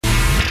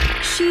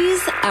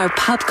She's our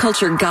pop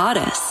culture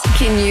goddess.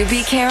 Can you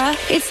be Kara?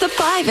 It's the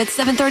 5 at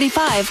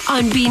 7:35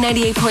 on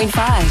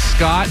B98.5.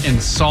 Scott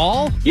and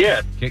Saul?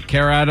 Yes. Get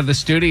Kara out of the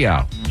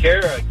studio.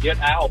 Kara, get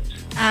out.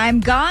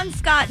 I'm gone,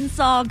 Scott and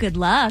Saul. Good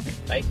luck.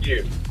 Thank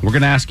you. We're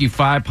going to ask you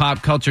 5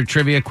 pop culture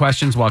trivia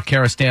questions while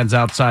Kara stands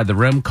outside the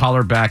room. Call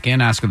her back in,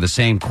 ask her the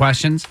same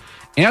questions.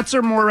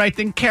 Answer more right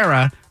than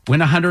Kara. Win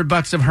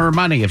 $100 of her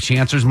money. If she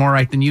answers more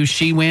right than you,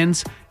 she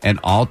wins. And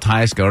all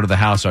ties go to the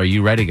house. Are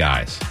you ready,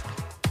 guys?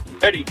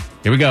 Ready.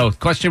 Here we go.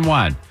 Question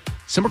 1.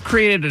 Someone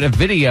created a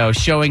video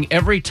showing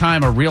every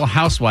time a Real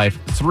Housewife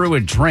threw a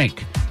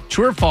drink.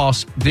 True or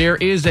false, there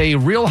is a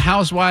Real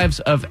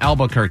Housewives of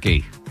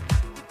Albuquerque?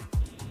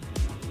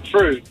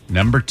 True.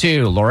 Number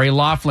 2, Lori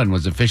Loughlin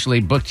was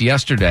officially booked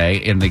yesterday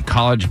in the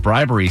college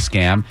bribery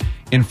scam.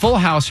 In Full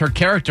House, her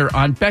character,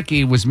 Aunt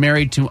Becky, was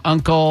married to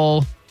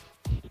Uncle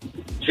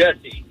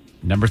Jesse.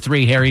 Number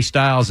 3, Harry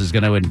Styles is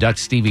going to induct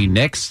Stevie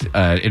Nicks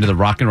into the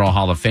Rock and Roll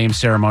Hall of Fame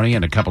ceremony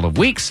in a couple of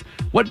weeks.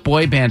 What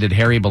boy band did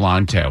Harry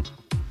belong to?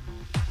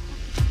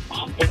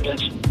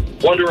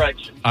 One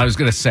Direction. I was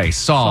going to say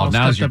Saul.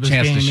 Now's your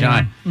chance to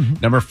shine. Yeah.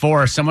 Number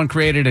 4, someone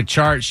created a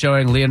chart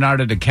showing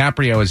Leonardo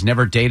DiCaprio has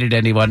never dated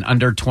anyone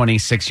under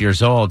 26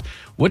 years old.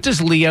 What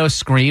does Leo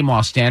scream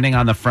while standing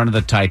on the front of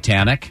the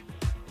Titanic?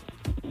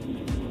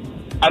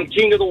 I'm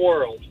king of the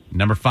world.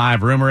 Number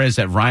 5, rumor is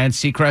that Ryan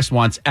Seacrest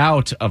wants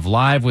out of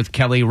Live with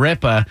Kelly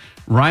Ripa.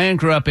 Ryan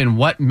grew up in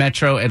what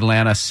metro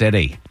Atlanta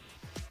city?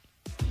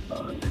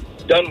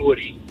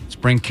 Dunwoody. Let's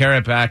bring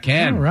Kara back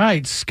in. All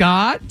right,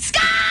 Scott.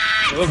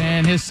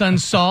 And his son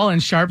Saul in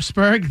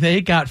Sharpsburg.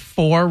 They got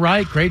 4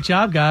 right. Great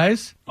job,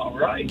 guys. All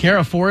right.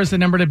 Kara, 4 is the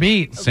number to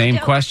beat. Same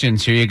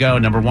questions. Here you go.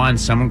 Number 1,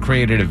 someone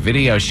created a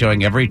video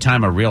showing every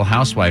time a Real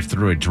Housewife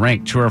threw a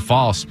drink. True or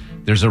false?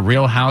 There's a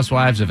Real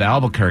Housewives of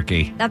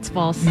Albuquerque. That's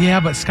false. Yeah,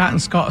 but Scott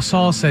and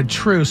Saul said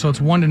true, so it's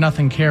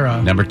 1-0,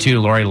 Kara. Number 2,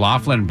 Lori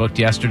Loughlin booked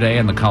yesterday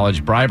in the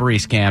college bribery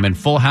scam. In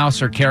Full House,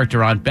 her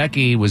character, Aunt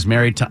Becky, was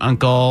married to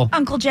Uncle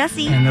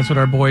Jesse. And that's what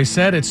our boys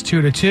said. It's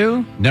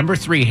 2-2. Number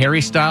 3,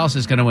 Harry Styles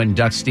is going to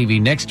induct Stevie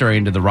Nicks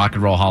into the Rock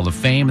and Roll Hall of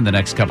Fame in the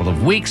next couple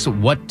of weeks.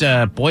 What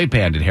boy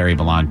band did Harry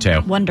belong to?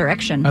 One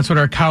Direction. That's what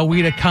our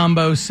Coweta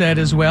combo said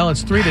as well.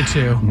 It's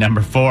 3-2.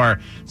 Number 4,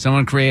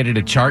 someone created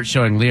a chart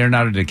showing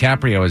Leonardo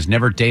DiCaprio has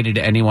never dated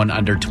anyone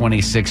under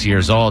 26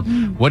 years old.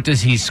 What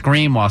does he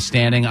scream while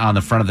standing on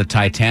the front of the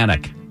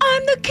Titanic?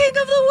 I'm the king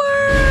of the world!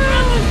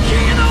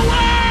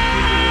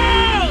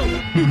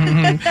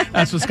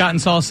 That's what Scott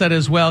and Saul said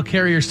as well.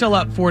 Carrie, you're still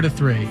up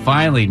 4-3.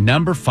 Finally,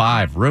 number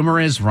 5. Rumor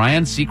is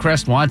Ryan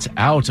Seacrest wants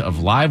out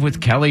of Live with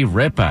Kelly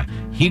Ripa.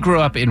 He grew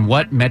up in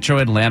what metro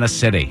Atlanta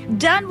city?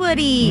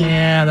 Dunwoody.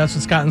 Yeah, that's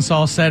what Scott and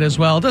Saul said as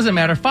well. Doesn't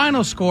matter.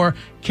 Final score,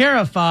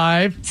 Kara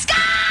 5. Scott!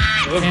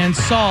 And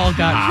Saul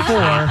got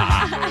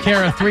 4.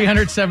 Kara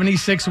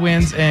 376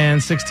 wins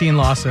and 16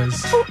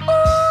 losses. Ooh,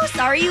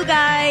 sorry, you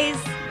guys.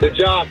 Good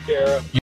job, Kara.